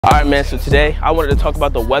All right, man, so today I wanted to talk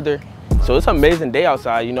about the weather. So it's an amazing day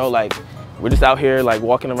outside, you know, like we're just out here like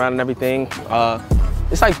walking around and everything.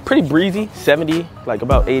 It's like pretty breezy, 70, like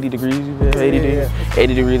about 80 degrees,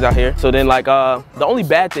 80 degrees out here. So then like the only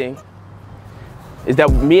bad thing is that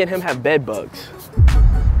me and him have bed bugs.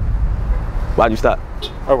 Why'd you stop?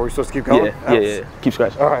 Oh, we're supposed to keep going? Yeah, keep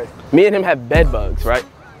scratching. All right. Me and him have bed bugs, right?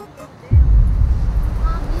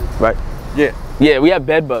 Right? Yeah, we have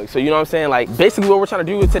bed bugs. So you know what I'm saying? Like basically what we're trying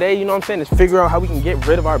to do today, you know what I'm saying, is figure out how we can get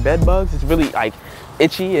rid of our bed bugs. It's really like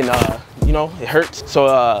itchy and you know, it hurts.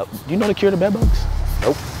 So do you know the cure to bed bugs?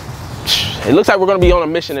 Nope. It looks like we're gonna be on a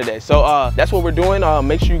mission today. So that's what we're doing.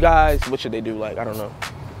 Make sure you guys, what should they do? Like, I don't know.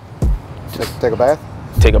 Just take a bath?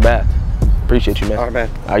 Take a bath. Appreciate you, man. All right, man.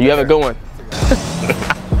 All right, you have a good one.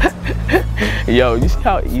 Yo, you see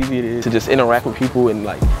how easy it is to just interact with people and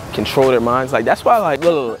like control their minds? Like that's why, like,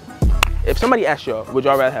 look. If somebody asked y'all, would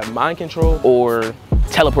y'all rather have mind control or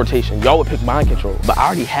teleportation? Y'all would pick mind control, but I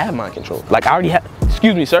already have mind control. Like I already have,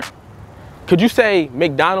 excuse me, sir. Could you say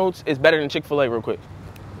McDonald's is better than Chick-fil-A real quick?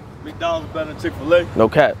 McDonald's is better than Chick-fil-A? No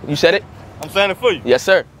cap. You said it? I'm saying it for you. Yes,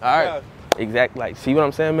 sir. All right. Yeah. Exactly. Like, see what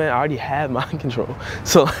I'm saying, man? I already have mind control.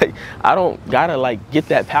 So like, I don't gotta like get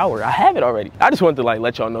that power. I have it already. I just wanted to like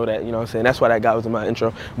let y'all know that, you know what I'm saying? That's why that guy was in my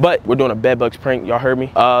intro. But we're doing a bed bugs prank. Y'all heard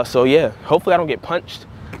me. So yeah, hopefully I don't get punched.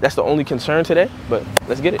 That's the only concern today, but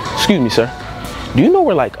let's get it. Excuse me, sir. Do you know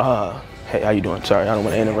where like, hey, how you doing? Sorry, I don't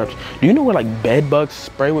want to interrupt you. Do you know where like bed bug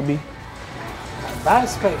spray would be? Bug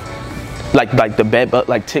spray? Like the bed bug,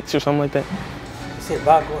 like ticks or something like that? You said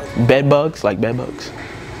bug what? Bed bugs, like bed bugs.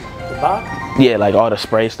 The bug? Yeah, like all the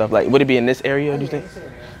spray stuff. Like, would it be in this area, do you think?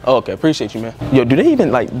 Oh, okay, appreciate you, man. Yo, do they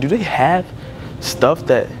even like, do they have stuff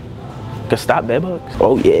that could stop bed bugs?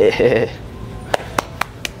 Oh yeah.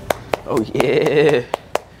 Oh yeah.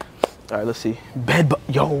 All right, let's see. Bed bug,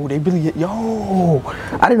 yo, they really, yo.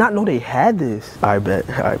 I did not know they had this. All right, bet,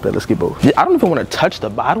 let's get both. I don't even want to touch the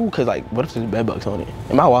bottle, cause like, what if there's bed bugs on it?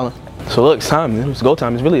 Am I wildin'? So look, it's time, it's go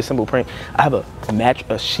time. It's really a simple prank. I have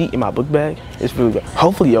a sheet in my book bag. It's really good.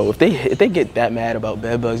 Hopefully, yo, if they get that mad about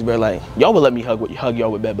bed bugs, bro, like, y'all will let me hug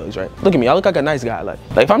y'all with bed bugs, right? Look at me, I look like a nice guy. Like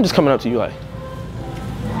if I'm just coming up to you, like,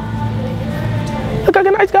 look like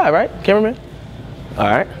a nice guy, right, cameraman? All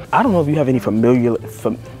right. I don't know if you have any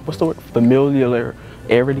what's the word?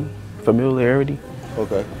 Familiarity?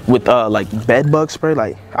 Okay. With like bed bug spray.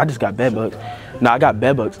 Like I just got bed bugs. Nah, I got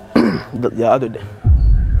bed bugs the other day.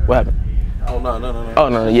 What happened? Oh no. Oh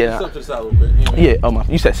no, yeah. Step to the side a little bit. Yeah. Oh my.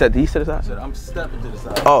 You said set these to the side. I'm stepping to the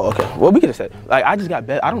side. Oh okay. Well, we could have said like I just got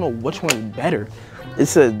bed. I don't know which one is better. It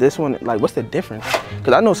said this one. Like what's the difference?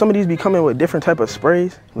 Because I know some of these be coming with different type of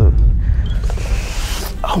sprays. Look.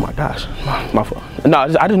 Oh my gosh, my fault. No,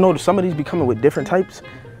 I just know some of these be coming with different types,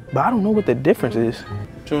 but I don't know what the difference is.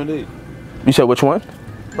 Which one did? You said which one?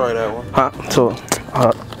 Probably that one. Huh? So,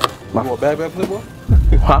 you want back flip one?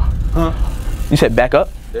 Huh? You said back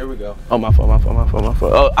up? There we go. Oh, my fault.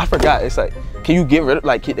 Oh, I forgot. It's like, can you get rid of,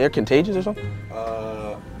 like, they're contagious or something?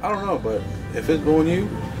 I don't know, but if it's going you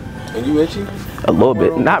and you itchy? A little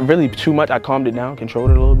bit. Not really too much. I calmed it down,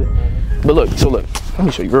 controlled it a little bit. But look, so look, let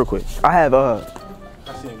me show you real quick. I have, I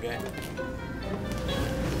see him gang.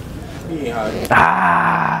 He ain't hiding.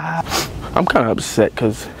 I'm kind of upset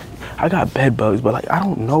because I got bed bugs, but like I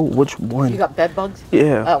don't know which one. You got bed bugs?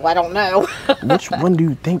 Yeah. Oh, I don't know. Which one do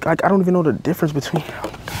you think? Like I don't even know the difference between.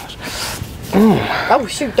 Oh my gosh. Oh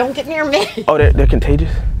shoot! Don't get near me. Oh, they're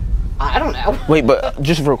contagious. I don't know. Wait, but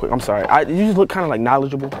just real quick. I'm sorry. You just look kind of like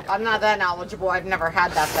knowledgeable. I'm not that knowledgeable. I've never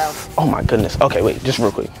had that though. Oh my goodness. Okay, wait. Just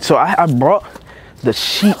real quick. So I brought the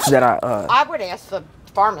sheets that I would ask the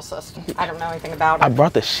pharmacist. I don't know anything about it. I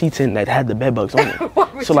brought the sheets in that had the bed bugs on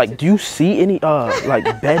it. So like, do you see any like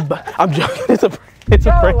bed bug? I'm joking. It's a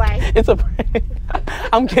prank. Away. It's a prank.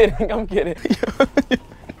 I'm kidding.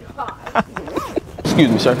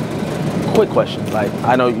 Excuse me, sir. Quick question. Like,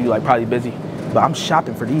 I know you like probably busy, but I'm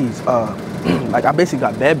shopping for these. Like I basically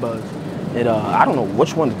got bed bugs. And I don't know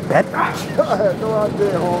which one's better. I had no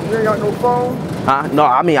idea, home. You ain't got no phone? No,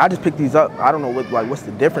 I mean I just picked these up. I don't know what's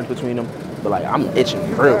the difference between them, but like I'm itching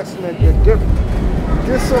for real. Get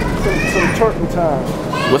some turpentine.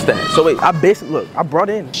 What's that? So wait, I brought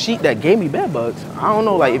in a sheet that gave me bed bugs. I don't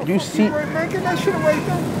know, like if you see. You ain't making that shit away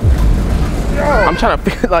though. Yo. I'm trying to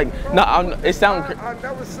figure like it sounds. I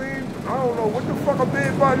never seen. I don't know what the fuck a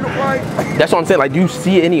bed bug look like. That's what I'm saying. Like, do you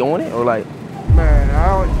see any on it or like?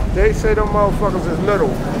 Man, they say them motherfuckers is little.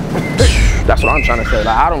 That's what I'm trying to say.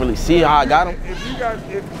 Like, I don't really see how I got them.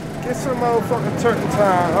 Get some motherfucking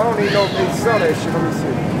turpentine. I don't even know if they sell that shit. Let me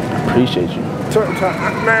see. Appreciate you.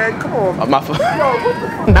 Turpentine, man, come on. My fault. Yo, what the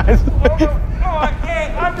fuck? Nice. Oh, I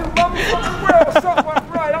can't. I do motherfucking well. Something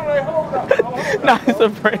like right. Nah, it's a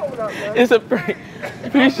prank. It's a prank.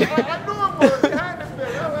 Appreciate it. I knew it was behind this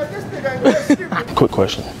bed. I'm like, this nigga ain't that stupid. Quick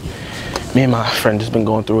question. Me and my friend just been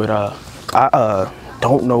going through it. I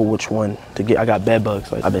don't know which one to get. I got bed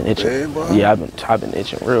bugs. Like I've been itching. Bed bugs? Yeah, I've been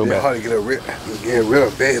itching real It's bad. hard to get rid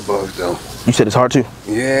of bed bugs though. You said it's hard too.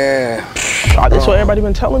 Yeah. That's what everybody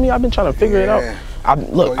been telling me. I've been trying to figure it out.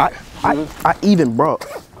 Look, I even brought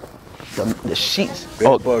the sheets.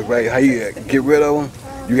 Bed bugs, right? How you get rid of them?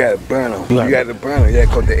 You gotta burn them. You gotta burn them. Yeah,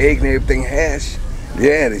 cause the egg and everything hash.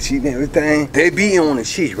 Yeah, the sheet and everything. They be on the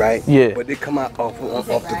sheet, right? Yeah. But they come out off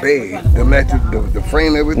the bed. The mattress, the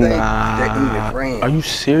frame, everything. Nah. They in the frame. Are you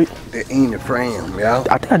serious? They in the frame, yeah.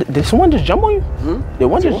 I think did someone just jump on you? Did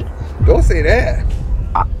one just? Don't say that.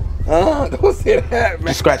 Don't say that, man.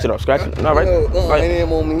 Just scratch it off. Scratch it. No, right? They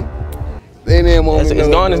ain't on me. They ain't on me. It's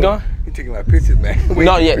gone. It's gone. You taking my pictures, man?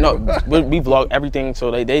 No, yeah, no. We vlog everything, so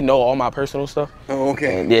they know all my personal stuff. Oh,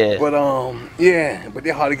 okay. Yeah. But yeah, but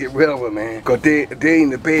they're hard to get rid of it, man. Cause they in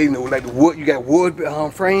the bed, you know, like the wood. You got wood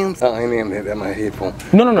frames. Ain't in there. That's my headphone.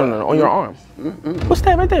 No, on your arm. What's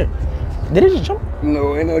that right there? Did it just jump?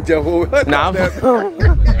 No, ain't no jump over. Nah,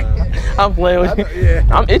 I'm playing with you. Yeah.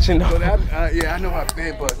 I'm itching though. But I know how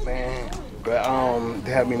bed bugs, man. But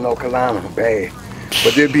they have me in North Carolina bad.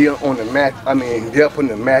 But they'll be on the mat. I mean, they're up on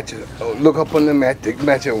the mattress. Look up on the mattress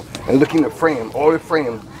and look in the frame. All the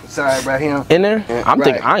frame side right here. In there? I ain't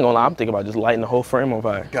Right. gonna lie. I'm thinking about just lighting the whole frame on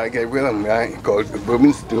fire. Gotta get rid of them, right? Cause what we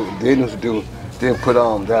used to do, they used to do, they put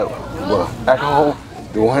that alcohol,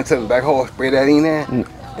 do 100 alcohol, spray that in there,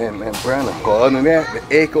 and burn them. Cause other than that,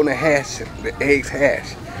 the egg on the hash, the eggs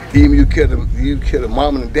hash. Even you kill the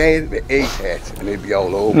mom and the dad, the eggs hash, and they be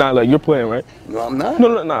all over. Nah, like you're playing, right? No, I'm not.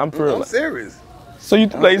 No, I'm for real. I'm Like, serious. so you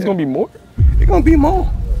think like it's gonna be more? It's gonna be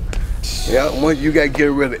more. Yeah, once you gotta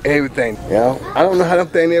get rid of everything. Yeah, I don't know how them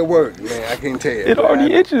things there work, man. I can't tell you. It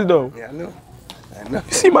already itches though. Yeah, I know. I know.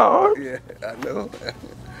 You see my arm? Yeah, I know.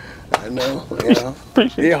 I know. Yeah.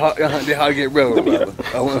 Appreciate They hard to get rid of them,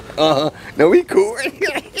 brother. No, we cool.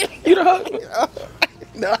 You the husband?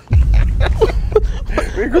 No.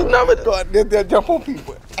 We It's never They jump on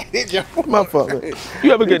people. They jump on my fault, man.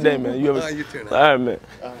 You have a good day, man. You have You too, all right, man.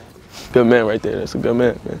 Good man right there. That's a good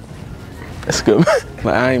man, man. That's a good man.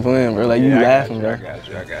 Like, I ain't playing, bro. Like, you laughing, bro. I got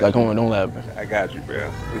you. Like, come on, don't laugh, bro. I got you, bro.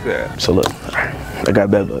 What's that? So, look, I got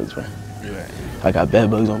bed bugs, bro. Yeah. I got bed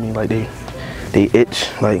bugs on me. Like, they itch.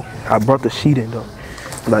 Like, I brought the sheet in, though.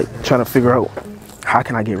 Like, trying to figure out how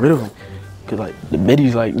can I get rid of them. Because, like, the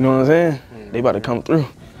biddies, like, you know what I'm saying? They about to come through.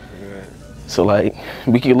 Yeah. So, like,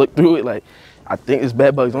 we can look through it. Like, I think it's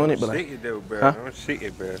bed bugs on it, but, like, Shake it though, bro. Huh? Don't shake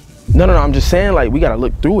it, bro. No, I'm just saying, like, we got to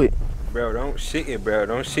look through it. Bro, don't shake it, bro.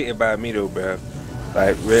 Don't shake it by me though, bro.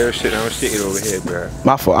 Like real shit, don't shake it over here, bro.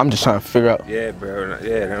 My fault. I'm just trying to figure out. Yeah, bro.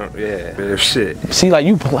 Yeah, real shit. See, like,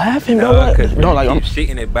 you laughing, bro. No, cause No, like, you I'm keep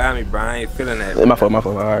shaking it by me, bro. I ain't feeling that. my fault.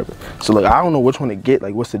 All right, bro. So, look, I don't know which one to get.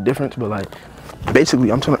 Like, what's the difference? But, like,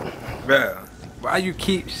 basically, I'm trying to. Bro, why you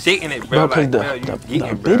keep shaking it, bro? Bro, Like, bro, you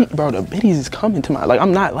geeking, bro. the biddies is coming to my. Like,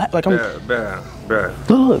 I'm not. Like, I'm. Bro.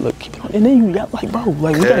 Look, keep it on. And then you yell, like, bro,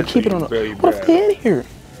 like, we gotta keep it on. Bro, What if they in here?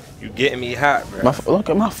 You getting me hot, bro. Look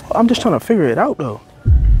at my fault. I'm just trying to figure it out, though.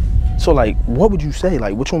 So, like, what would you say?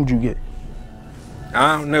 Like, which one would you get?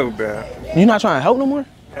 I don't know, bro. You not trying to help no more?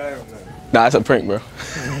 Hell no. Nah, it's a prank, bro.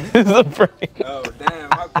 It's a prank. Oh, damn,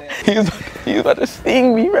 my bad. He's about to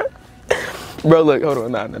sting me, bro. Bro, look, hold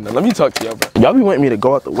on, nah. Let me talk to y'all, bro. Y'all be wanting me to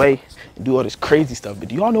go out the way and do all this crazy stuff, but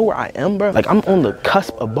do y'all know where I am, bro? Like, I'm on the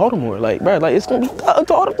cusp of Baltimore. Like, bro, like, it's gonna be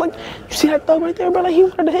thugs all the, like, you see that thug right there, bro? Like, he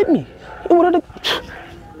wanted to hit me. He wanted to,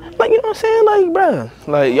 like, you know what I'm saying? Like, bro,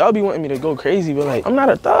 like, y'all be wanting me to go crazy, but, like, I'm not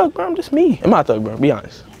a thug, bro. I'm just me. Am I a thug, bro? Be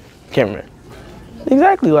honest. Cameraman.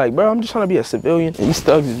 Exactly, like, bro, I'm just trying to be a civilian, and these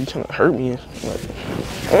thugs is be trying to hurt me. And, like,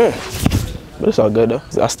 but it's all good, though.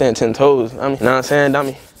 I stand 10 toes. I mean, you know what I'm saying,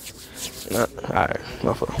 dummy? Nah, all right,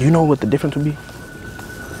 my fault. You know what the difference would be?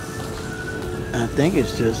 I think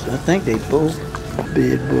they both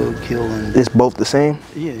bed bug killing. It's both the same?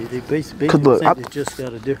 Yeah, they basically look, they just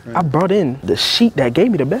got a different. I brought in the sheet that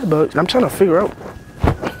gave me the bed bugs, and I'm trying to figure out.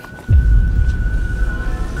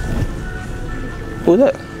 What was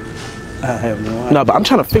that? I have no idea. No, but I'm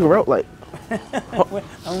trying to figure out, like. I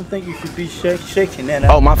don't think you should be shaking that.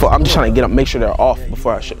 Oh, my fault. I'm just trying to get them, make sure they're off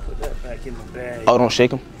before I shake. Put that back in the bag. Oh, don't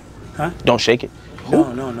shake them? Huh? Don't shake it? No,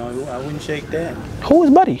 I wouldn't shake that. Who is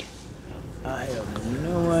Buddy? I have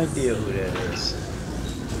no idea who that is.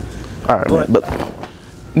 All right, man, but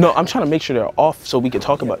no, I'm trying to make sure they're off so we can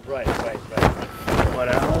talk about it. Right. But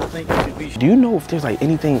I don't think you should be. Do you know if there's like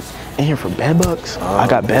anything in here for bed bugs? I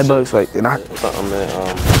got bed bugs, like, and I. Something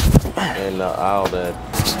in the aisle that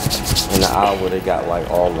In the aisle where they got like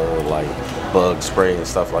all the like bug spray and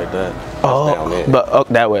stuff like that. That's down there. But up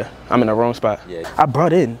that way. I'm in the wrong spot. Yeah. I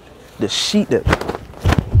brought in the sheet that. I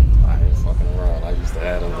ain't fucking around. I used to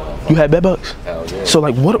have them. You had bed bugs? Hell yeah. So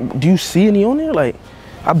like, what do you see any on there? Like,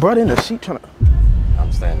 I brought in the sheet trying to.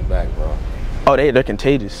 I'm standing back, bro. Oh, they're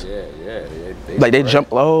contagious. Yeah, yeah. Like they jump.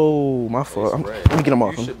 Oh, my fault. Let me get them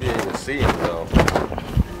off. You should be able to see them, though.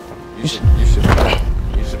 You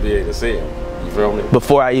should be able to see them. You feel me?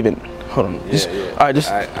 Before I even hold on. Yeah, Just, yeah. All right, just.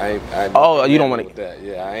 Oh, you don't want to. That.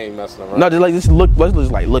 Yeah, I ain't messing around. No, just like just look. Let's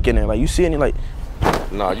just like look in there. Like you see any like.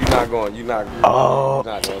 No, you're not going. You're not. Oh,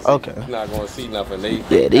 you're not gonna see, okay. You're not going to see nothing. They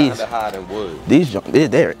these kinda hide in wood. These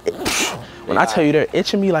they're when I tell you they're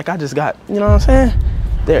itching me like I just got. You know what I'm saying?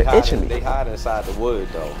 They're itching me. They hide inside the wood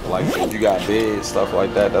though. Like if you got beds, stuff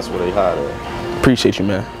like that. That's where they hide at. Appreciate you,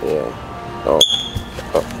 man. Yeah. Oh.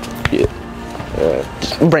 Yeah.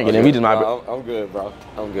 Yeah. Bring it in. We just might. I'm good, bro.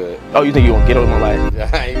 I'm good. Oh, you think you gonna get on my life? Yeah,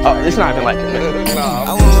 I ain't It's not even like it. Nah,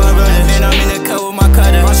 I want my brother, then I'm in the cut with my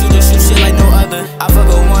cutter. My shooter shoot shit like no other. I fuck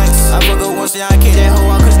her once, then I kick that hoe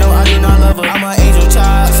out, cause no, I do not love her. I'm an angel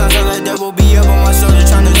child, sounds like devil be up on my shoulder,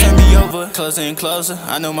 trying to turn me over. Closer and closer,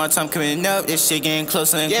 I know my time coming up, this shit getting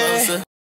closer and closer.